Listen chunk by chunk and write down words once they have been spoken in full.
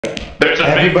There's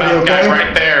a big mouth guy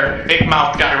right there. Big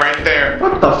mouth guy right there.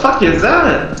 What the fuck is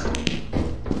that?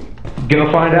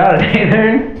 Gonna find out,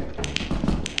 Aaron.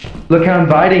 Look how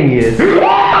inviting he is.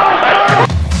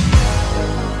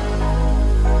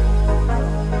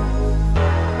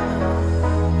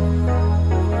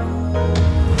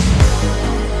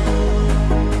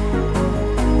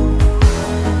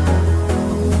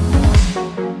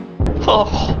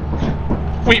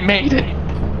 Oh, we made it.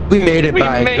 We made it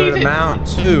by a good amount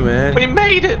too, man. We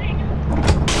made it.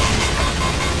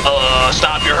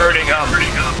 Stop! You're hurting him.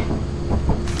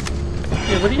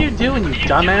 Hey, what are you doing, you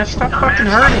dumbass? Stop fucking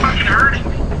hurting.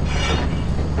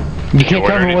 You can't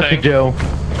tell me what to do.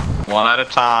 One at a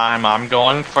time. I'm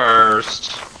going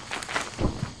first.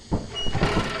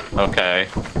 Okay.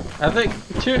 I think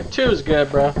two is good,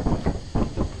 bro.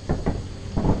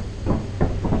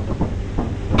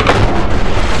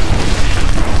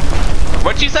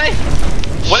 What'd you say?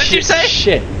 What did you say?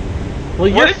 Shit.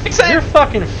 Well, what did you say? Your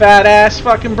fucking fat ass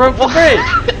fucking broke the bridge.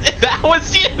 That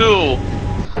was you.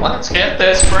 Let's get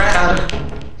this bread.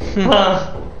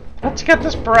 Let's get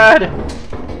this bread.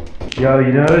 Yo,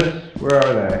 you notice? Where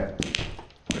are they?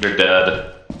 They're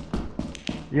dead.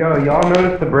 Yo, y'all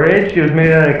notice the bridge? It was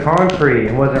made out of concrete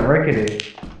and wasn't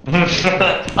rickety.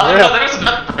 Oh no, there's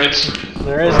another bridge.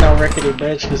 There is no rickety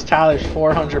bridge because Tyler's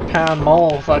 400-pound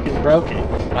mole fucking broke it.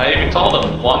 I even told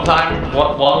him one time,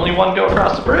 only one go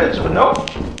across the bridge, but nope.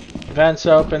 Vents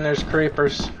open, there's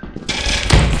creepers.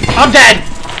 I'm dead!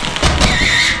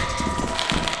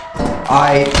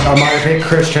 I might have hit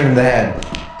Christian in the head.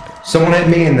 Someone hit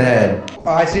me in the head.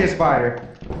 Oh, I see a spider.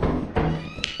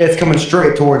 It's coming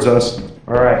straight towards us.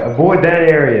 Alright, avoid that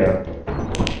area.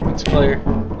 It's clear.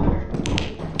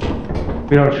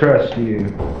 We don't trust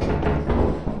you.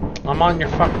 I'm on your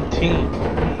fucking team.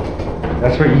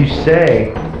 That's what you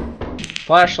say.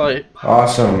 Flashlight.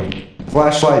 Awesome.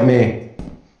 Flashlight me.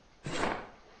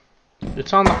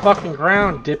 It's on the fucking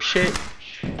ground, dipshit.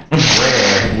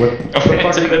 Where?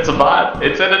 It's in its body.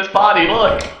 It's in its body.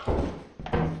 Look.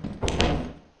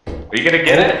 Are you gonna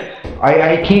get it?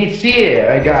 I can't see it.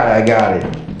 I got it.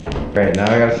 Right, now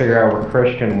I gotta figure out where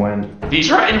Christian went. He's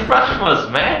right in front of us,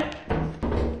 man.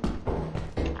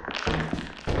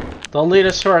 They'll lead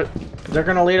us to they're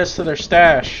gonna lead us to their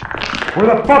stash. Where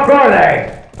the fuck are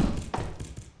they?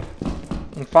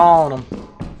 I'm following them.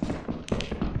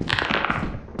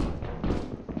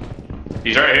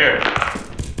 He's right here.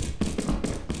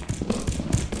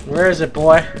 Where is it,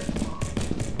 boy?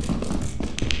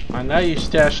 I know you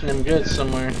stashing them goods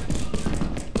somewhere.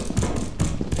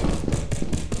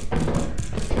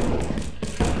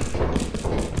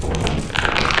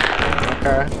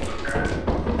 Okay.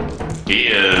 He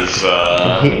is.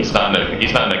 He's not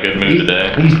in a good mood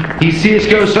today. He's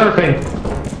CSGO surfing.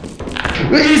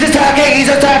 He's attacking! He's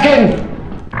attacking!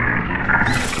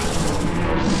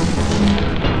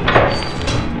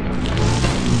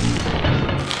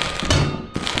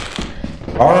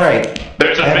 Alright.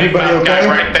 There's a big mouth guy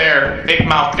right there. Big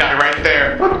mouth guy right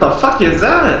there. What the fuck is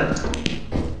that?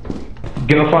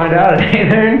 Gonna find out,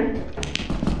 Aaron.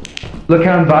 Look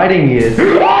how inviting he is.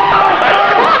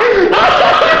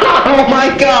 Oh my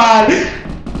god!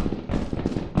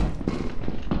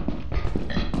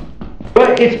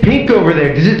 But it's pink over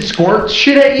there. Does it squirt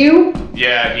shit at you?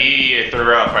 Yeah, he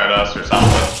threw up at us or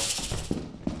something.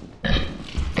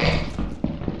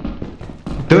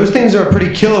 Those things are pretty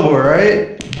killable,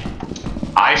 right?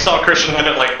 I saw Christian hit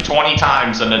it like 20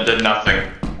 times and it did nothing.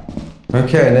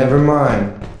 Okay, never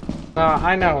mind.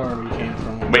 I know where we came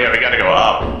from. But yeah, we gotta go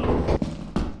up.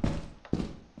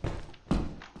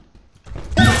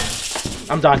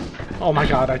 I'm done. Oh my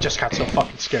god, I just got so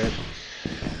fucking scared.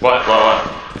 What?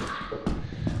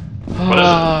 What is it?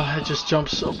 I just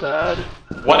jumped so bad.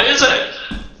 What is it?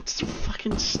 It's a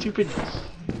fucking stupid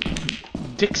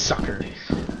dick sucker.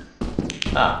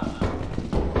 Ah.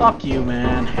 Fuck you,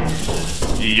 man.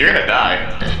 You're gonna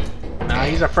die. Nah,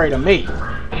 he's afraid of me.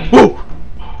 Woo!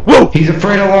 Woo! He's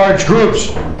afraid of large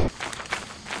groups.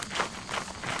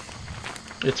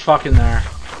 It's fucking there.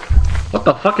 What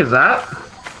the fuck is that?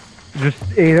 Just,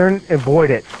 Aaron, avoid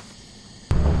it.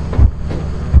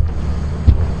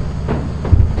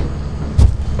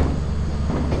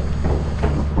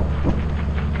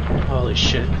 Holy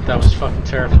shit, that was fucking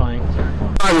terrifying.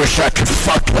 I wish I could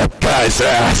fuck that guy's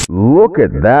ass. Look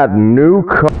at that new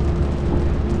car.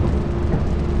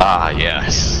 Ah,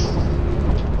 yes.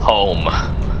 Home.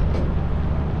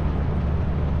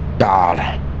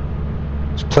 God.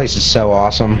 This place is so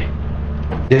awesome.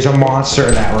 There's a monster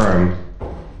in that room.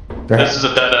 This is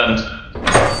a dead end.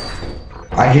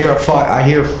 I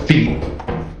hear feet.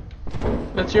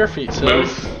 That's your feet, so.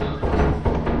 Move.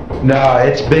 No,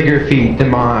 it's bigger feet than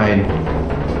mine.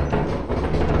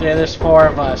 Yeah, there's 4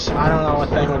 of us. I don't know what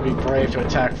thing would be brave to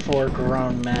attack 4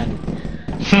 grown men.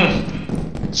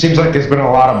 Seems like there's been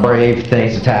a lot of brave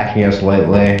things attacking us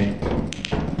lately.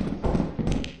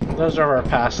 Those are our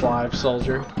past lives,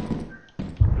 soldier.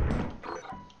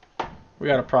 We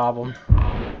got a problem.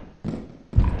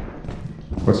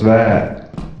 What's that?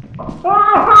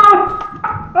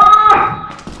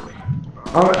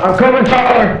 I'm coming,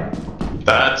 Tyler!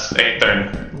 That's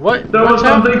Aether. What? There was What's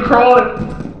happening? something crawling.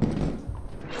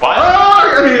 What?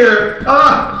 Ah, I'm here.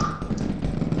 Ah.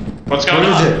 What's going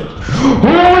What on? is it?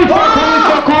 Holy fuck, holy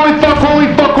fuck, holy fuck, holy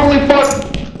fuck, holy fuck!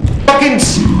 Fucking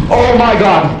oh my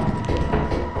god!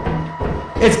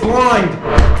 It's blind!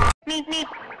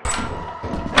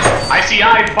 I see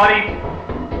eyes, buddy.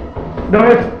 No,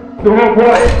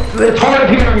 it's hard of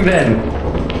hearing then.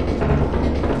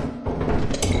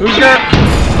 Who's got?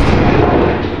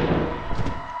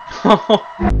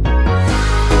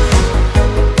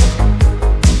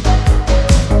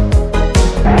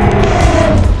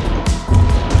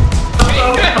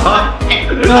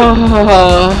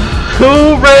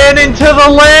 Who ran into the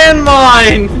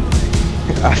landmine?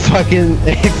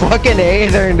 fucking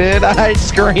Aether, dude. I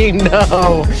screamed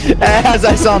no as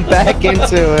I saw him back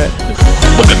into it.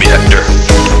 Look at me, Hector.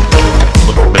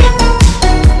 Look at me.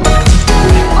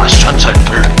 I was trying to